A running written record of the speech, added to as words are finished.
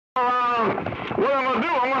What I'm gonna do,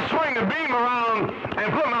 I'm gonna swing the beam around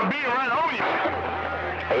and put my beam right on you.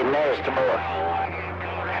 Hey, there's more.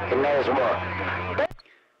 And there's more.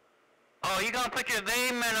 Oh, you gonna put your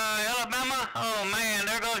beam in Alabama? Oh man,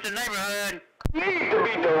 there goes the neighborhood. You need to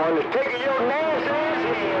be doing is taking your nasty ass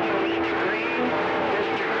in. Mr. Green.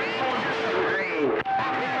 Mr. Green.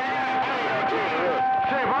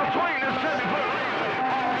 Say, if I swing this 70-foot.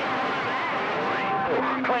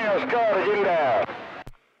 Clarence Carter, get down.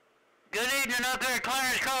 Good evening up there,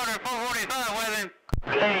 Clarence Carter, 445 with him.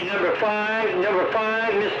 Hey, number five,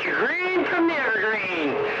 Mr. Green from the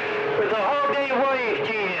Evergreen, with a whole day wave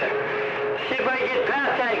to you. See if I can get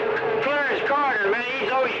past that Clarence Carter, man,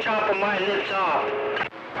 he's always chopping my lips off.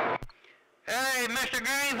 Hey, Mr.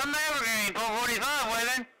 Green from the Evergreen, 445 with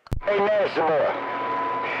him. Hey, Nassimo.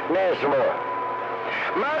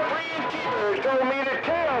 My friend Keeper told me to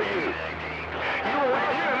tell you. You were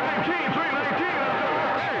right here at 19, 319.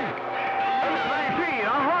 I'm at 19. I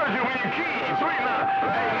heard you when you keyed.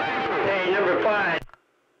 319. Hey, number five.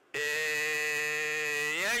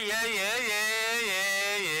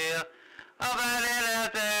 Yeah. How about that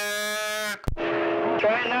out there?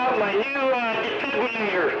 Trying out my new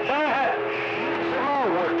defibrillator.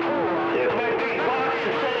 It might be box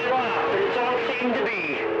to set it off, but it don't seem to be.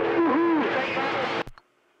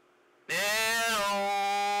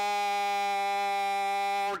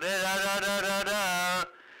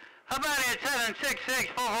 How about it 766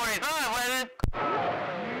 445 with it?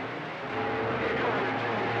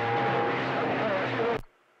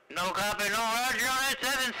 No copy, no roger on it,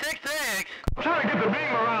 766. I'm trying to get the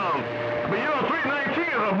beam around, but you know 319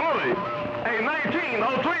 is a bully. Hey,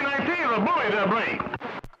 319 is a bully there, Blake.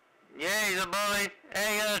 Yeah, he's a bully.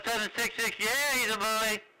 Hey, 766, yeah, he's a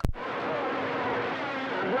bully.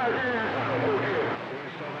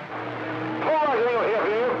 Hold on, little help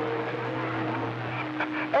you.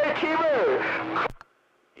 Hey, Keeper.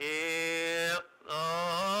 Yeah,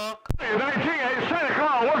 Hey, 19, hey, Santa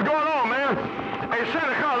Claus, what's going on, man? Hey,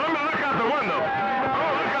 Santa Claus, let me look out the window.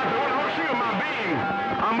 Oh, look out the window, let's see my beam.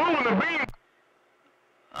 I'm moving the beam.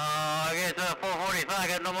 I guess 445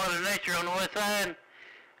 got no Mother Nature on the west side.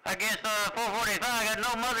 I guess 445 got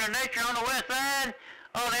no Mother Nature on the west side.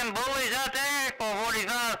 All them bullies out there,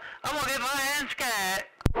 445. I'm gonna get my hands scat.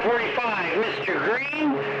 45, Mr.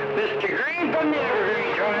 Green from the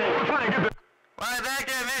Evergreen, Trying to get the... Right back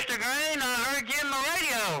there, Mr. Green. I heard you in the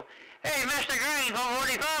radio. Hey, Mr. Green,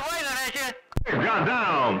 445, waving at you. Got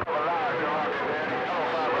down.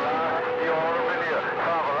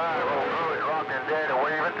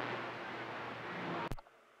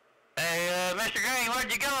 Hey, Mr. Green,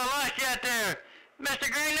 where'd you go? I lost you out there. Mr.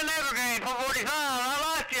 Green and Evergreen, 445, I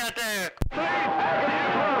lost you out there.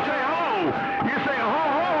 Say ho. You say ho,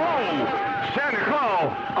 ho, ho. Santa Claus,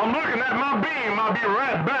 I'm looking at my beam. I'll be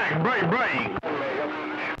right back. Break.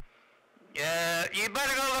 Yeah, you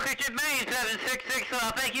better go look at your main 766.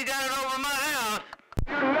 I think you got it over my house.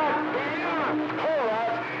 You're not hold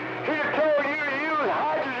on. He told you to use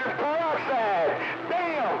hydrogen peroxide.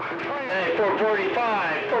 Damn. Hey,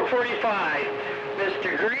 445,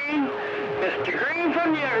 Mr. Green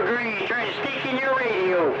from the Evergreen, trying to sneak in your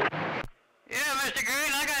radio. Yeah, Mr.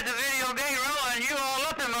 Green, I got the video gate rolling. You all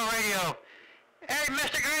up in my radio. Hey,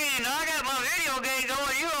 Mr. Green, I got my video gate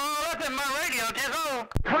going. You all up in my radio, Tizzle.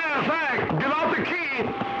 Class act, get off the key.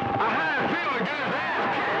 I had a feeling get his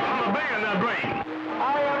ass kicked on the bed in that break. I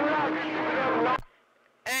am not.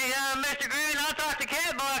 Hey, Mr. Green, I talked to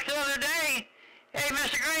Catbox the other day. Hey,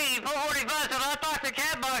 Mr. Green, 445 said I talked to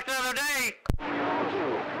Catbox the other day.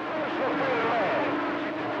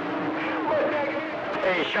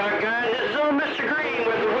 Hey, shotgun, this is old Mr. Green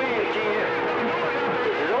with the wave to you.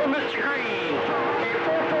 This is old Mr. Green. Hey,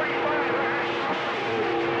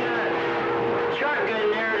 445. Shotgun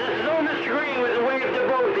there, this is old Mr. Green with the wave to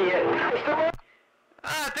both of you.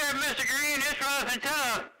 Out there, Mr. Green, it's rough and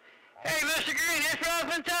tough. Hey, Mr. Green, it's rough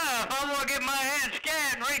and tough. I'm gonna get my hands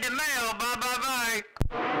scat and read the mail. Bye.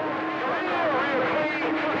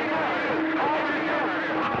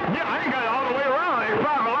 Yeah, I ain't got it all the way around. Hey,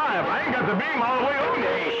 5 alive. I ain't got the beam all the way over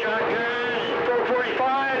there. Hey, shotgun,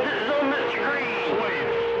 445, this is old Mr. Green.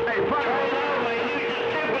 Hey, 5 Trying out my new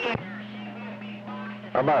defibrillator.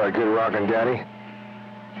 How about a good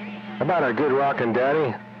rockin'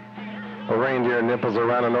 daddy? A reindeer and nipples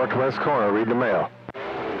around the northwest corner. Read the mail.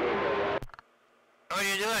 What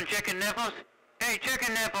you doing, Chicken Nipples? Hey,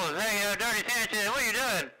 Chicken Nipples. Hey, Dirty Sanchez, what you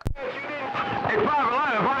doing? Hey, 5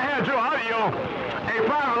 alive, if I had your audio, hey,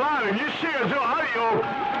 5 alive, if you shared your audio,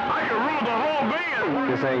 I could rule the whole band.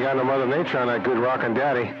 This ain't got no Mother Nature on that good rockin'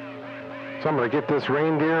 daddy. So I'm gonna get this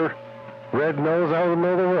reindeer red nose out of the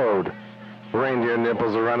middle of the road. Reindeer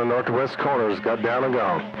Nipples around the northwest corners got down and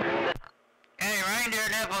gone. Hey, Reindeer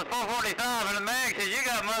Nipples, 445 in the mag says you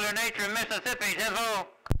got Mother Nature in Mississippi, Tiffo.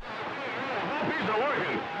 Both pieces are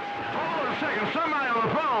working. Hold on a second, somebody on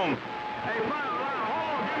the phone. Hey, fire alarm,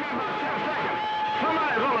 hold on, give me about 10 seconds.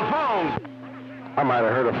 Somebody's on the phone. I might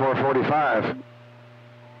have heard a 445.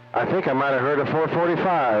 I think I might have heard a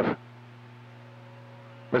 445.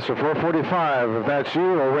 Mr. 445, if that's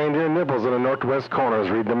you or Reindeer Nipples in the northwest corners,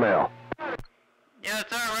 read the mail. Yes,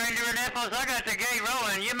 sir, Reindeer Nipples, I got the gate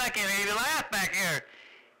rolling. You're making me laugh back here.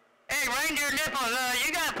 Hey, Reindeer Nipples,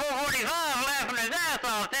 you got 445 laughing his ass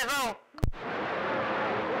off, Tiffo.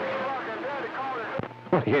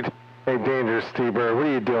 Hey, Dangerous T-Bird, what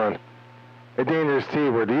are you doing? Hey, Dangerous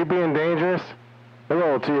T-Bird, are you being dangerous?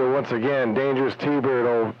 Hello to you once again, Dangerous T-Bird.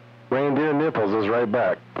 Old Reindeer Nipples is right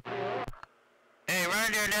back. Hey,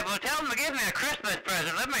 Reindeer Nipples, tell him to give me a Christmas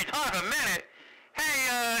present. Let me talk a minute.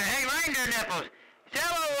 Hey, Reindeer Nipples,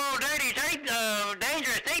 tell old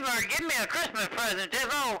Dangerous T-Bird, give me a Christmas present,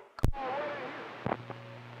 Tiffo.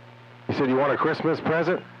 You said you want a Christmas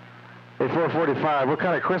present? Hey, 445, what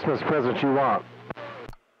kind of Christmas present you want?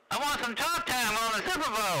 I want some talk time on the Super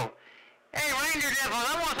Bowl. Hey, Reindeer Nipples,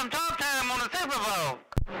 I want some talk time on the Super Bowl.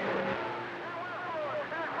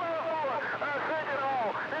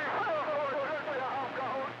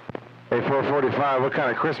 Hey, 445, what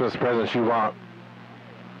kind of Christmas presents you want?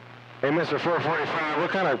 Hey, Mr. 445, what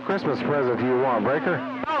kind of Christmas present do you want, Breaker?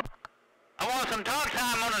 I want some talk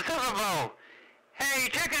time on the Super Bowl. Hey,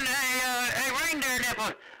 Reindeer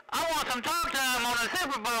Nipples, I want some talk time on the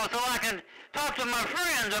Super Bowl so I can talk to my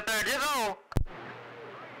friends up there, Tiffo.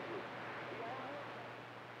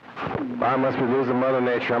 I must be losing Mother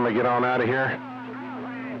Nature. I'm going to get on out of here.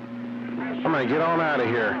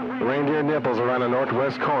 Reindeer Nipples around the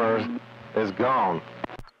northwest corners is gone.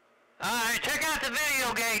 Alright, check out the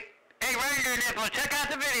video gate. Hey, Reindeer Nipples, check out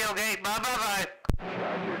the video gate. Bye.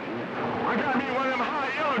 I got me one of them high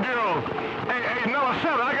yellow girls. Hey, number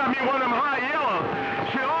 7, I got me one of them high yellow.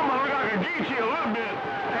 She almost look like a Geechee a little bit.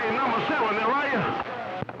 Hey, number 7, they're right.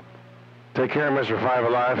 Take care, Mr. 5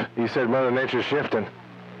 Alive. You said Mother Nature's shifting.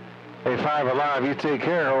 Hey, 5 Alive, you take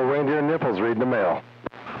care. Old Reindeer Nipples reading the mail.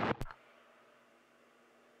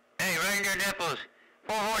 Hey, Reindeer Nipples,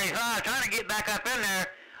 445, trying to get back up in there.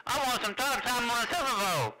 I want some talk time on the Super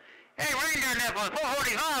Bowl. Hey, Reindeer Nipples,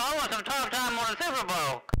 445, I want some talk time on the Super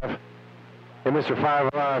Bowl. Hey, Mr.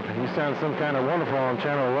 5 Alive, you sound some kind of wonderful on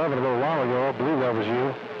Channel 11 a little while ago. Blue Love is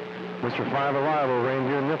you. Mr. 5 Alive, old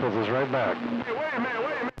Reindeer Nipples is right back. Hey, wait a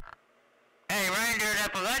minute. Hey, Reindeer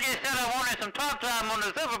Nipples, I just said I wanted some talk time on the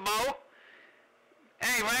Super Bowl.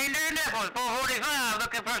 Hey, Reindeer Nipples, 445,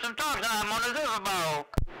 looking for some talk time on the Super Bowl.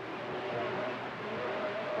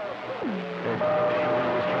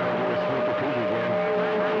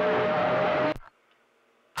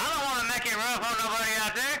 I don't want to make it rough on nobody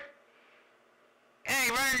out there. Hey,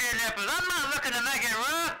 Reindeer Nipples, I'm not looking to make it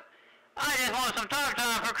rough. I just want some talk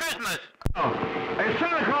time for Christmas. Oh, hey,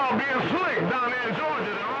 Santa Claus being slick down there in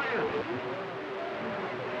Georgia, right?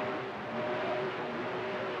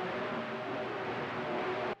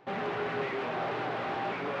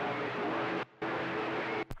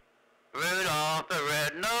 Rudolph the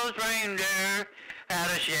red-nosed reindeer had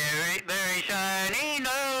a very shiny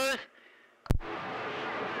nose.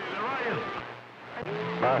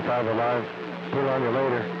 5 Alive, put on you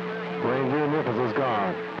later. Reindeer Nipples is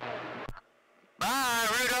gone. Bye,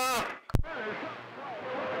 Rudolph.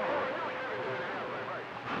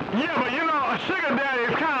 Yeah, but you know, a sugar daddy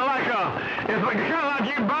is kind of like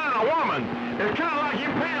you buying a woman. It's kind of like you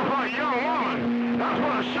paying for a young woman. That's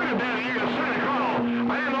what a sugar daddy is, Santa Claus.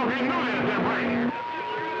 I didn't know if you knew that, Brady.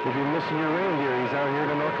 If you're missing your reindeer, he's out here in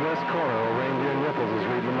the northwest corner. Old Reindeer Nipples is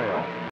reading the mail.